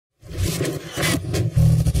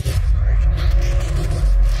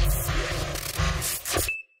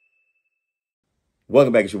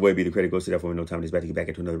Welcome back. It's your boy B. The Credit goes to that for no time. It's about to get back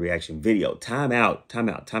into another reaction video. Time out. Time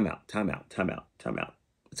out. Time out. Time out. Time out. Time out.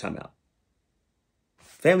 Time out.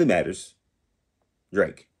 Family Matters.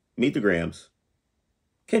 Drake. Meet the Grams.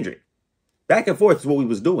 Kendrick. Back and forth is what we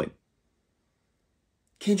was doing.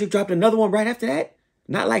 Kendrick dropped another one right after that.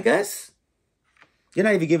 Not like us. You're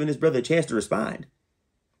not even giving this brother a chance to respond.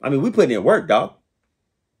 I mean, we putting in work, dog.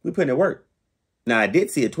 We putting in work. Now, I did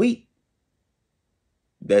see a tweet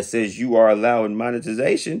that says you are allowing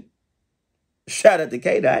monetization. Shout out to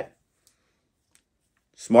K-Dot.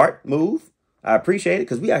 Smart move. I appreciate it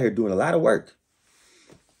because we out here doing a lot of work.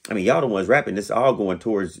 I mean, y'all the ones rapping. This all going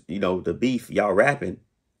towards, you know, the beef. Y'all rapping.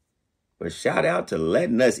 But shout out to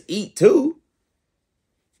letting us eat too.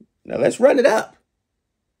 Now let's run it up.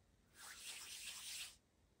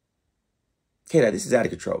 K-Dot, this is out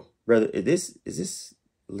of control. Brother, is this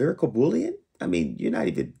lyrical bullying? I mean, you're not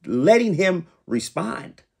even letting him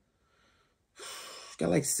respond. He's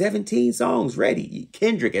got like 17 songs ready.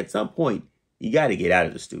 Kendrick, at some point, you got to get out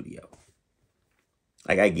of the studio.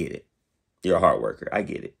 Like, I get it. You're a hard worker. I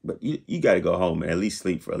get it. But you got to go home and at least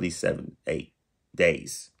sleep for at least 7, 8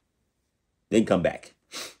 days. Then come back.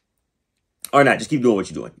 Or not, just keep doing what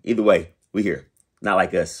you're doing. Either way, we here. Not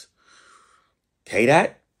like us.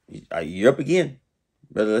 K-Dot, you're up again.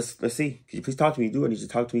 Brother, let's see. Could you please talk to me? I need you to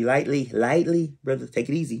talk to me lightly. Lightly. Brother, take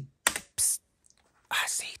it easy. Psst. I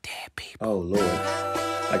see dead people. Oh, Lord.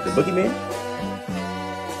 Like the boogeyman?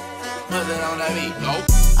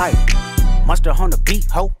 Hey, monster on the beat,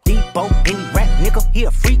 ho, Debo, any rap nigga, he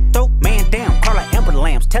a free throw. Man down, call her Amber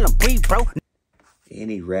Lambs, tell him breathe, bro.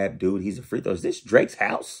 Any rap dude, he's a free throw. Is this Drake's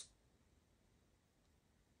house?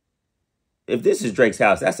 If this is Drake's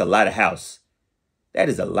house, that's a lot of house. That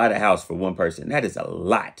is a lot of house for one person. That is a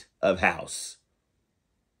lot of house.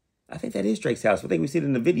 I think that is Drake's house. I think we see it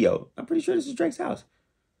in the video. I'm pretty sure this is Drake's house.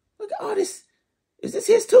 Look at all this. Is this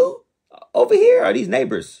his too? Over here are these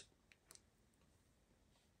neighbors?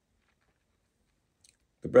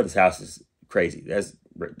 The brother's house is crazy. That's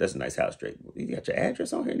a nice house, Drake. You got your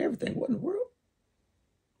address on here and everything. What in the world?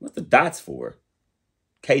 What's the dots for?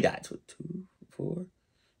 K-dots with 2, 4,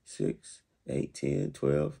 6, 8, 10,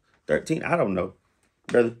 12, 13. I don't know.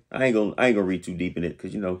 Brother, I ain't gonna read too deep in it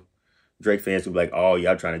because, you know, Drake fans will be like, oh,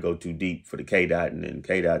 y'all trying to go too deep for the K-Dot, and then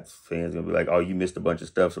K-Dot fans gonna be like, oh, you missed a bunch of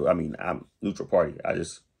stuff. So, I mean, I'm neutral party.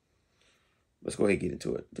 Let's go ahead and get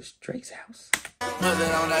into it. This Drake's house.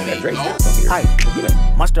 Drake's house on here.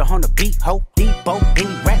 Hey, monster on the beat, ho, Debo,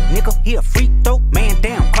 any rap nigga, he a free throw. Man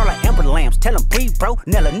down, call her Amber Lambs, tell him breathe, bro.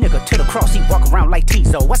 Nail a nigga to the cross, he walk around like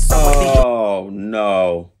Tizo. What's up with these? Oh,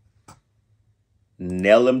 no.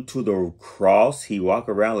 Nail him to the cross. He walk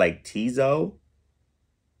around like Tizo.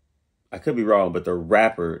 I could be wrong, but the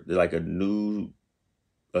rapper, they're like a new,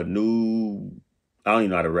 I don't even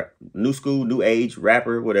know how to rap. New school, new age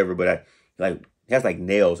rapper, whatever. But he has like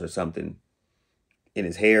nails or something in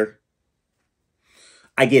his hair.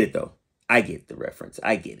 I get it though. I get the reference.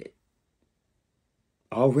 I get it.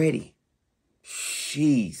 Already.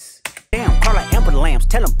 Jeez. Damn, call her Amber Lambs,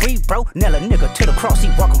 tell him breathe, bro. Nail a nigga to the cross, he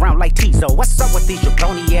walk around like Tizo. What's up with these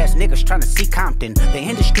jabroni ass niggas trying to see Compton? The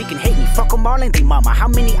industry can hate me, fuck them all and they mama. How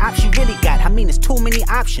many options you really got? I mean, it's too many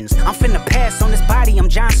options. I'm finna pass on this body, I'm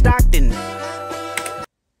John Stockton.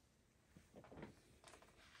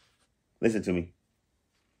 Listen to me.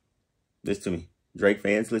 Listen to me. Drake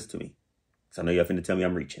fans, listen to me. Because I know y'all finna tell me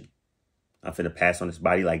I'm reaching. I'm finna pass on this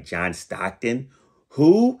body like John Stockton.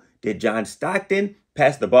 Who did John Stockton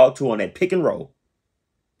pass the ball to on that pick and roll?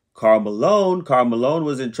 Karl Malone. Karl Malone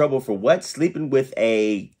was in trouble for what? Sleeping with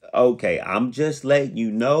a... Okay, I'm just letting you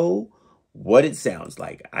know what it sounds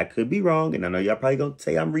like. I could be wrong, and I know y'all probably gonna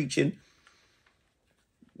say I'm reaching.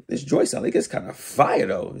 This Joyce, I think it's kind of fire,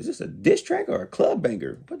 though. Is this a diss track or a club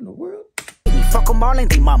banger? What in the world? Fuck them all and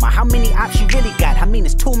they mama. How many options you really got? I mean,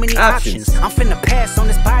 it's too many options. I'm finna pass on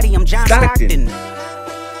this body, I'm John Stockton.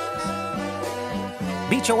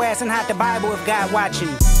 Beat your ass and hide the Bible if God watching.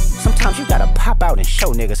 Sometimes you gotta pop out and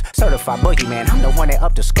show niggas. Certified boogeyman, I'm the one that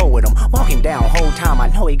up to score with him. Walk him down whole time, I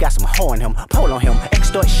know he got some hoe in him. Pole on him,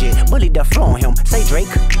 extort shit, bully the flow on him. Say Drake,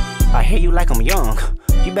 I hear you like I'm young.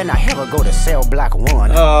 You better not ever go to cell block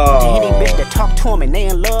 1. Oh. To any bitch that talk to him and they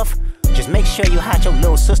in love, just make sure you hide your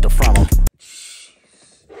little sister from him.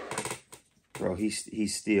 Bro,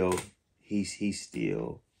 he's still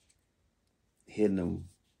hitting them.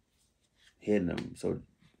 So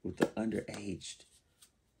with the underaged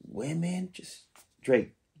women, just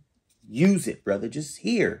Drake, use it, brother. Just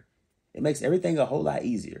here. It makes everything a whole lot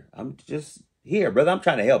easier. I'm just here, brother. I'm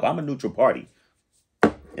trying to help. I'm a neutral party.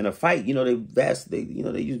 In a fight, you know, they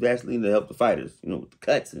use Vaseline to help the fighters, you know, with the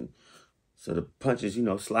cuts, and so the punches, you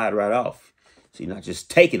know, slide right off. So you're not just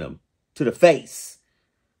taking them to the face.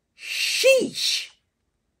 Sheesh.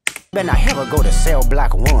 Better not ever go to cell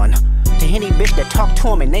block 1. To any bitch that talk to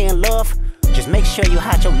him and they in love, just make sure you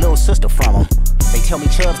hide your little sister from him. They tell me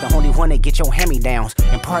Chubb's the only one that get your hand-me-downs,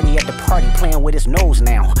 and party at the party playing with his nose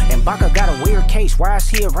now. And Baka got a weird case, why is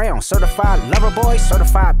he around? Certified lover boys,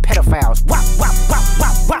 certified pedophiles. Wop, wop, wop,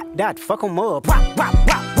 wop, wop, that fuck him up. Wop, wop,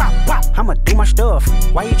 wop, wop, wop, I'ma do my stuff.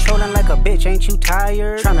 Why you trolling like a bitch, ain't you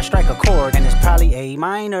tired? Trying to strike a chord, and it's probably A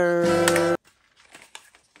minor.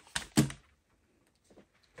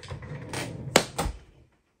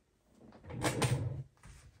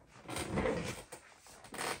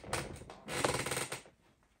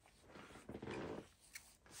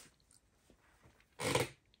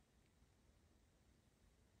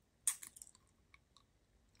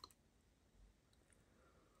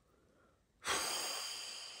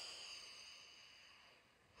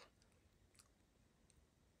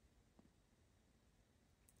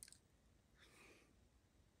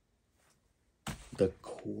 The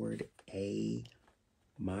chord A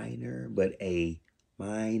minor, but A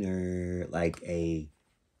minor, like a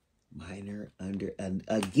minor under, and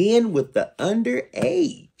again with the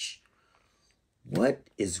underage.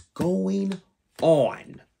 What is going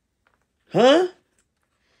on? Huh?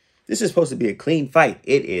 This is supposed to be a clean fight.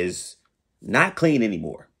 It is not clean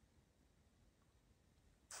anymore.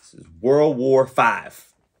 This is World War V.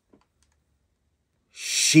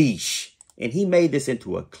 Sheesh. And he made this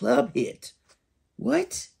into a club hit.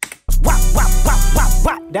 What? Wop, wop, wop, wop,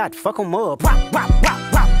 wop, that fuck him up. Wop, wop,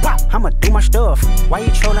 wop, wop, wop, I'ma do my stuff. Why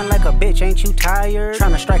you trolling like a bitch, ain't you tired?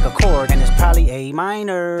 Trying to strike a chord, and it's probably A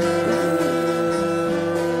minor.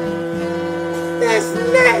 That's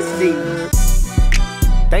nasty.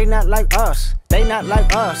 They not like us, they not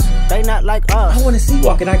like us, they not like us. I want to see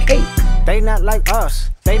Walking Arcade. They not like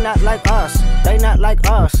us, they not like us, they not like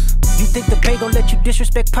us. You think the Bay gon' let you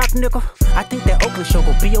disrespect Pop, nigga? I think that Oakland show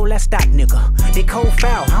gon' be your last stop, nigga. They cold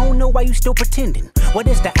foul, I don't know why you still pretending. What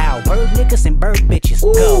is the owl? Bird niggas and bird bitches.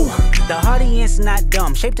 Ooh. Go. The audience not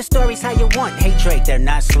dumb. Shape the stories how you want. Hey Drake, they're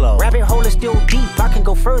not slow. Rabbit hole is still deep. I can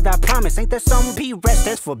go further, I promise. Ain't that some P-rest?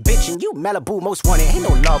 That's for bitching. You Malibu most wanted. Ain't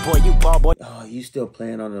no law boy, you ball boy. Oh, you still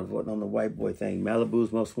playing on the white boy thing.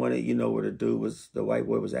 Malibu's most wanted. You know what the dude was, the white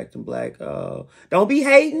boy was acting black. Don't be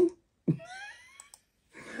hating.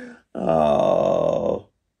 Oh.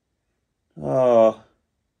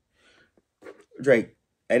 Drake,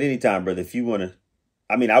 at any time, brother, if you want to,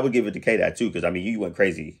 I mean, I would give it to K-Dot too, because, I mean, you went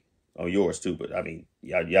crazy on yours too, but, I mean,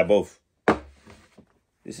 y'all both,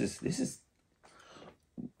 this is,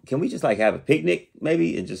 can we just, like, have a picnic,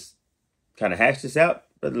 maybe, and just kind of hash this out?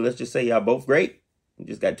 Brother, let's just say y'all both great. We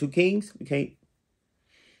just got two kings. We can't.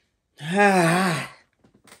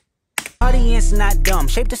 Audience not dumb.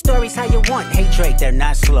 Shape the stories how you want. Hey Drake, they're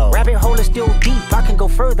not slow. Rabbit hole is still deep. I can go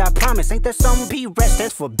further, I promise. Ain't that some P-rest?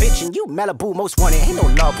 That's for bitching. You Malibu most wanted. Ain't no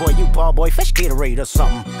law boy, you ball boy. Fresh Gatorade or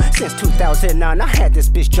something. Since 2009, I had this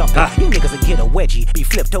bitch jumping. You niggas will get a wedgie. Be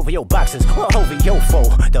flipped over your boxes or over your foe.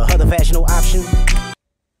 The other vaginal option.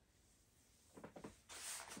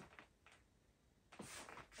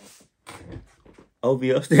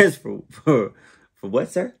 OVO stands for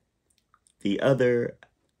what, sir? The other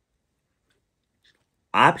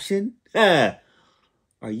option? Are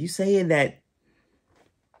you saying that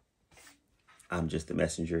I'm just the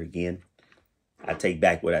messenger again? I take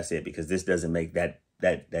back what I said, because this doesn't make that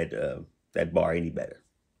bar any better.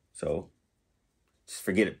 So just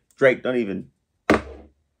forget it. Drake, don't even.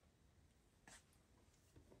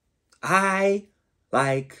 I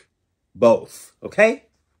like both, okay?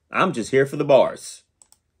 I'm just here for the bars.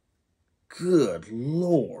 Good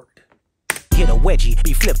Lord. Get a wedgie,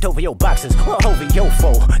 be flipped over your boxes or over your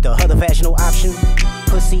foe. The other vaginal option.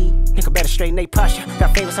 Pussy, nigga better straighten they posture.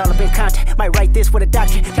 Got favorites all up in contact. Might write this with a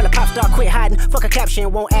doctor. Tell a pop star quit hiding. Fuck a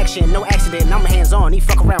caption, won't action. No accident, I'm hands on. He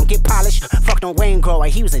fuck around, get polished. Fucked on Wayne Grow,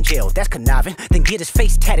 he was in jail. That's conniving. Then get his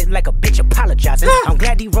face tatted like a bitch apologizing. I'm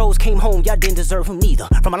glad D-Rose came home. Y'all didn't deserve him neither.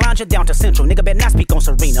 From Alondra down to Central, nigga better not speak on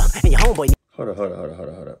Serena. And your homeboy. Hold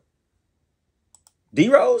up.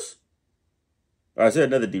 D-Rose? Or is there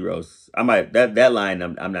another D-Rose? I might, that line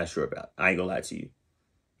I'm not sure about. I ain't gonna lie to you.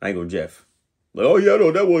 I ain't gonna Jeff. Like, oh yeah,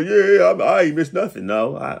 no, that one, yeah, I ain't missed nothing.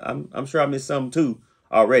 No, I'm sure I missed some too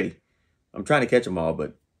already. I'm trying to catch them all,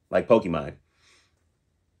 but like Pokemon.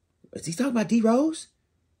 Is he talking about D-Rose?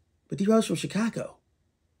 But D-Rose from Chicago.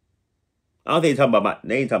 I don't think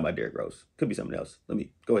they ain't talking about Derrick Rose. Could be something else. Let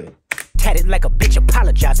me go ahead. tatted like a bitch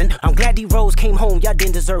apologizing. I'm glad D-Rose came home, y'all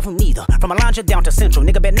didn't deserve him neither. From Alondra down to Central,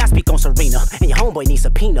 nigga better not speak on Serena. And your homeboy needs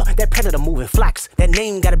subpoena. That predator moving flocks. That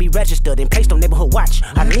name gotta be registered and placed on neighborhood watch.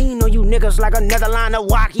 I lean on you niggas like another line of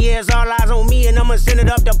walk. Yeah, it's all eyes on me and I'ma send it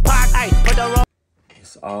up the park. Ay, put the roll.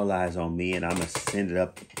 It's all eyes on me and I'ma send it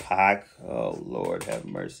up the Pac. Oh, Lord, have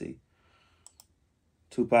mercy.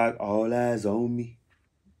 Tupac, all eyes on me.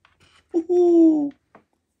 Woohoo.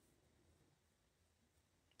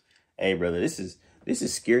 Hey, brother, this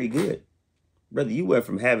is scary good. Brother, you went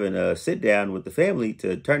from having a sit down with the family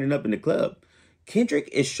to turning up in the club. Kendrick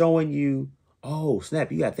is showing you, oh,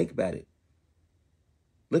 snap, you got to think about it.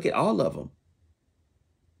 Look at all of them.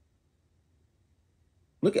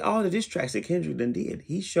 Look at all the diss tracks that Kendrick done did.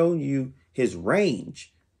 He's showing you his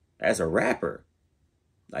range as a rapper.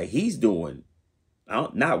 Like he's doing,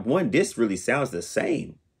 not one diss really sounds the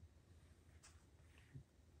same.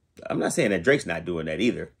 I'm not saying that Drake's not doing that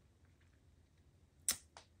either.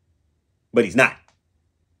 But he's not.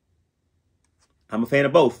 I'm a fan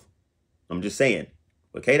of both. I'm just saying.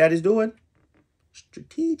 What K-Dot is doing?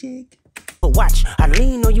 Strategic. Watch, I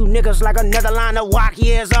lean on you niggas like another line of walk.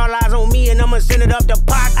 Yeah, it's all eyes on me and I'ma send it up the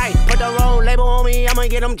pot. Ay, put the roll label on me, I'ma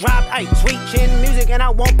get them dropped. Ay, sweet chin music and I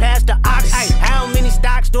won't pass the ox. Ay, how many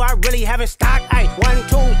stocks do I really have in stock? Ay,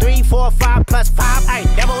 1, 2, 3, 4, 5 plus 5. Ay,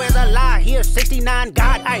 devil is a lie, here's 69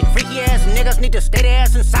 God. Ay, freaky ass niggas need to stay their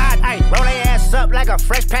ass inside. Ay, roll their ass up like a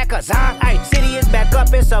fresh pack of Zod. Ay, city is back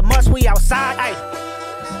up, it's a must, we outside. Ay.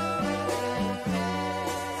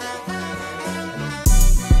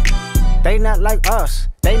 They not like us.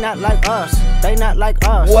 They not like us. They not like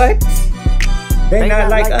us. What? They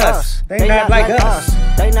not like us. They not like us.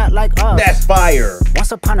 They not like us. That's fire.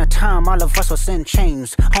 Once upon a time, all of us was in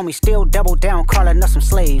chains. Homie still double down, calling us some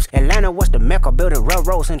slaves. Atlanta was the mecca, building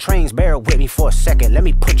railroads and trains. Bear with me for a second. Let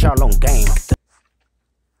me put y'all on game.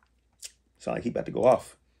 Sound like he about to go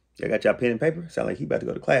off. Y'all got y'all pen and paper? Sound like he about to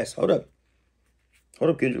go to class. Hold up.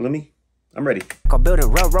 Hold up, Kendrick. I'm ready. Building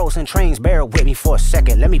railroads and trains, bear with me for a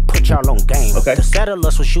second. Let me put y'all on game. Okay. The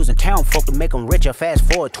settlers was using town folk to make them richer. Fast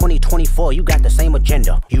forward 2024, you got the same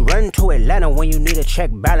agenda. You run to Atlanta when you need a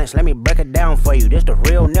check balance. Let me break it down for you. This the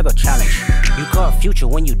real nigga challenge. You caught Future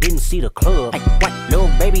when you didn't see the club. Ay, what? Little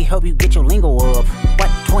baby help you get your lingo up. What?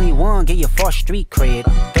 21 get your first street cred.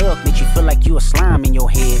 Thug make you feel like you a slime in your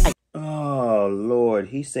head. Ay. Oh, Lord.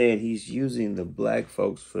 He said he's using the black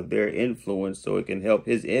folks for their influence so it can help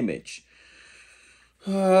his image.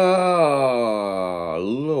 Oh,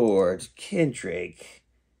 Lord, Kendrick.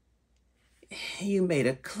 You made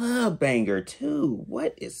a club banger, too.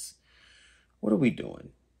 What are we doing?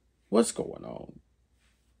 What's going on?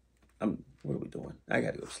 What are we doing? I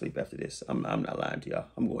gotta go to sleep after this. I'm not lying to y'all.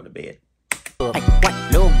 I'm going to bed. Ay,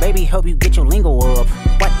 what? Little baby help you get your lingo up.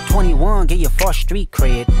 What? 21 get your first street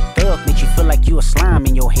cred. Thug make you feel like you a slime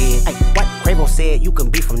in your head. Ay, what? Quavo said you can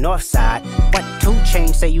be from Northside. What? 2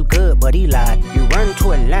 Chainz say you good but he lied. You run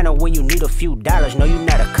to Atlanta when you need a few dollars. No, you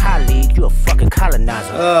not a colleague, you a fucking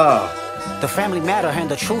colonizer. The family matter and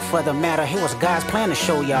the truth for the matter. Here was God's plan to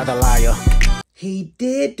show y'all the liar. He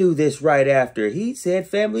did do this right after. He said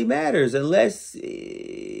family matters unless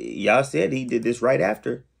y'all said he did this right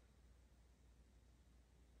after.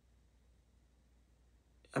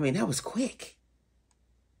 I mean, that was quick.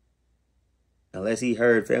 Unless he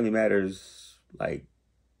heard Family Matters like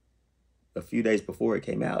a few days before it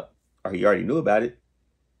came out. Or he already knew about it.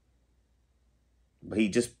 But he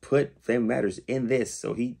just put Family Matters in this.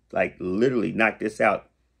 So he like literally knocked this out.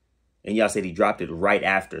 And y'all said he dropped it right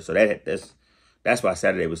after. So that's why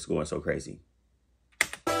Saturday was going so crazy.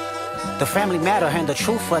 The family matter and the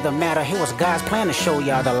truth for the matter. Here was God's plan to show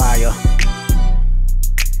y'all the liar.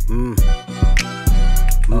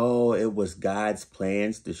 Oh, it was God's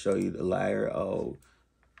plans to show you the liar. Oh,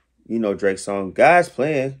 you know Drake's song, God's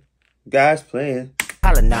plan, God's plan.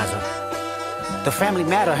 Colonizer. The family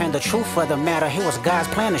matter and the truth for the matter. Here was God's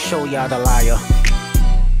plan to show y'all the liar.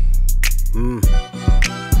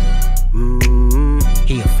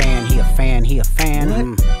 He a fan, he a fan, he a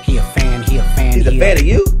fan. He a fan, he a fan. He's a fan of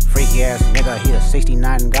you? Freaky ass nigga, he a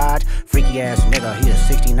 69 God. Freaky ass nigga, he a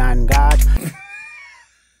 69 God.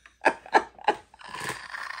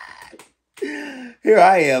 Here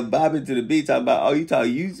I am bobbing to the beat talking about, oh,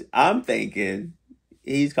 I'm thinking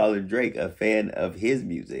he's calling Drake a fan of his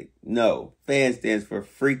music. No, fan stands for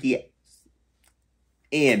freaky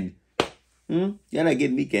N. You're not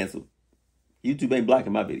getting me canceled. YouTube ain't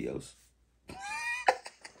blocking my videos.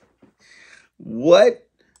 What?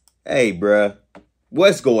 Hey, bruh.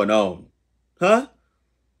 What's going on? Huh?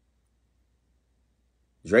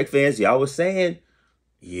 Drake fans, y'all was saying,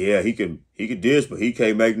 yeah, he can diss, but he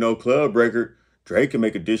can't make no club record. Drake can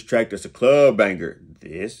make a diss track that's a club banger.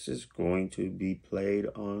 This is going to be played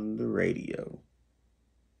on the radio,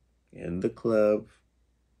 in the club,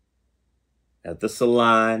 at the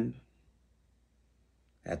salon,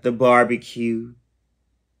 at the barbecue,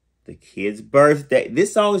 the kid's birthday.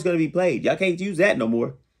 This song is going to be played. Y'all can't use that no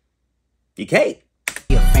more. You can't.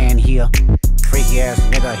 He a fan here. Freaky ass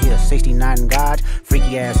nigga, he a 69 God.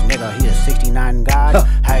 Freaky ass nigga, he a 69 God.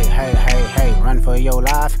 Hey, hey, hey, hey, run for your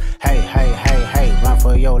life. Hey, hey, hey, hey, run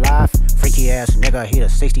for your life. Freaky ass nigga, he a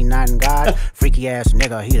 69 God. Freaky ass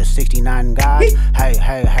nigga, he a 69 God. Hey,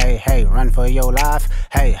 hey, hey, hey, run for your life.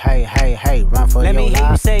 Hey, hey, hey, hey, run for your life. Let me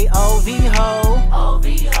hear you say OV ho. OV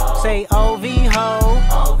ho. Say OV ho.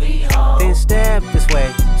 OV ho. Then step this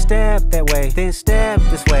way. Step that way. Then step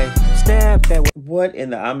this way. Step that way. What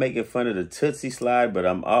in the, I'm making fun of the Tootsie Slide, but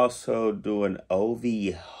I'm also doing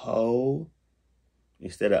OV ho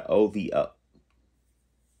instead of OVO.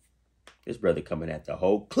 This brother coming at the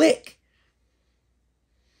whole clique.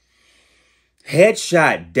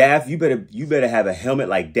 Headshot, Daft. You better have a helmet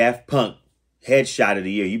like Daft Punk. Headshot of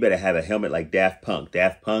the year. You better have a helmet like Daft Punk.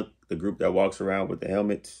 Daft Punk, the group that walks around with the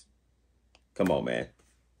helmets. Come on, man.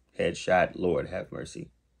 Headshot, Lord have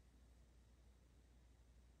mercy.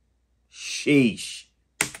 Sheesh.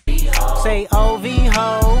 Say OV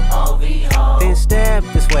ho. Then step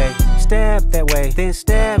this way. Step that way. Then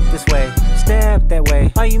step this way. Step that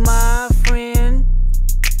way. Are you my friend?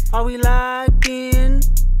 Are we locked in?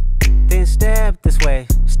 Then step this way.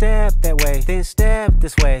 Step that way. Then step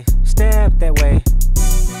this way. Step that way.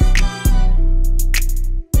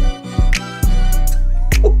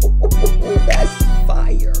 That's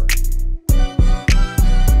fire.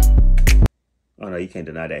 Oh no, you can't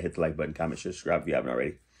deny that. Hit the like button, comment, share, subscribe if you haven't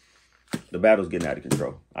already. The battle's getting out of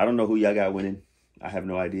control. I don't know who y'all got winning. I have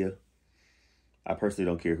no idea. I personally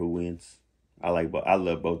don't care who wins. I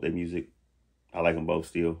love both their music. I like them both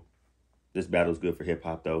still. This battle's good for hip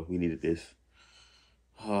hop though. We needed this.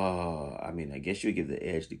 Oh, I mean, I guess you would give the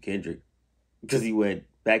edge to Kendrick because he went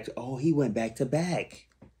back to back.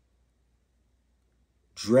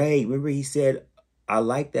 Dre, remember he said, I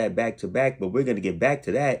like that back to back, but we're gonna get back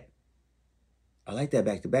to that. I like that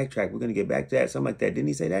back to back track. We're gonna get back to that. Something like that. Didn't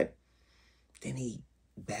he say that? Then he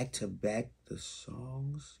back to back the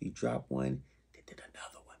songs. He dropped one, then did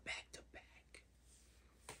another one back to back.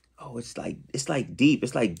 Oh, it's like deep.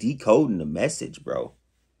 It's like decoding the message, bro.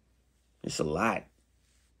 It's a lot.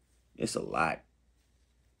 It's a lot.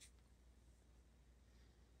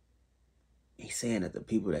 He's saying that the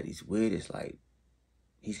people that he's with is like,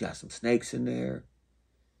 he's got some snakes in there.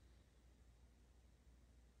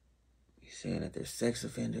 He's saying that they're sex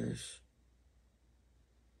offenders,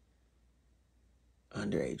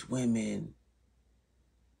 underage women.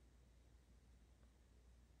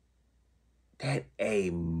 That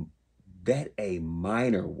A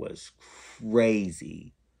minor was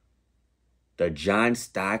crazy. The John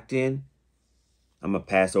Stockton, I'm going to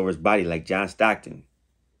pass over his body like John Stockton.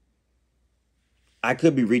 I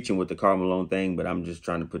could be reaching with the Karl Malone thing, but I'm just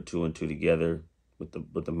trying to put two and two together with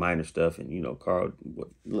the minor stuff. And, you know, Karl,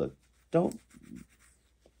 look, don't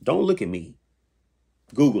look at me.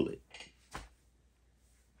 Google it.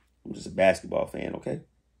 I'm just a basketball fan, okay?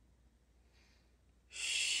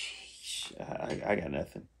 Sheesh. I got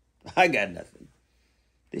nothing. I got nothing.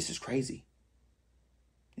 This is crazy.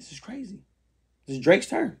 This is crazy. This is Drake's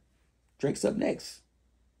turn. Drake's up next.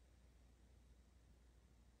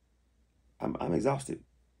 I'm exhausted.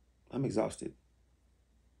 I'm exhausted.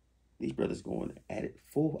 These brothers going at it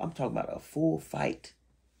full. I'm talking about a full fight.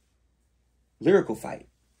 Lyrical fight.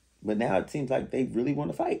 But now it seems like they really want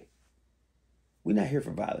to fight. We're not here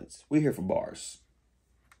for violence. We're here for bars.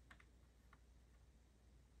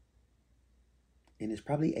 And it's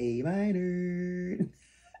probably A minor.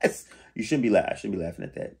 You shouldn't be laughing. I shouldn't be laughing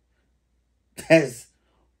at that. That's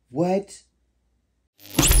what?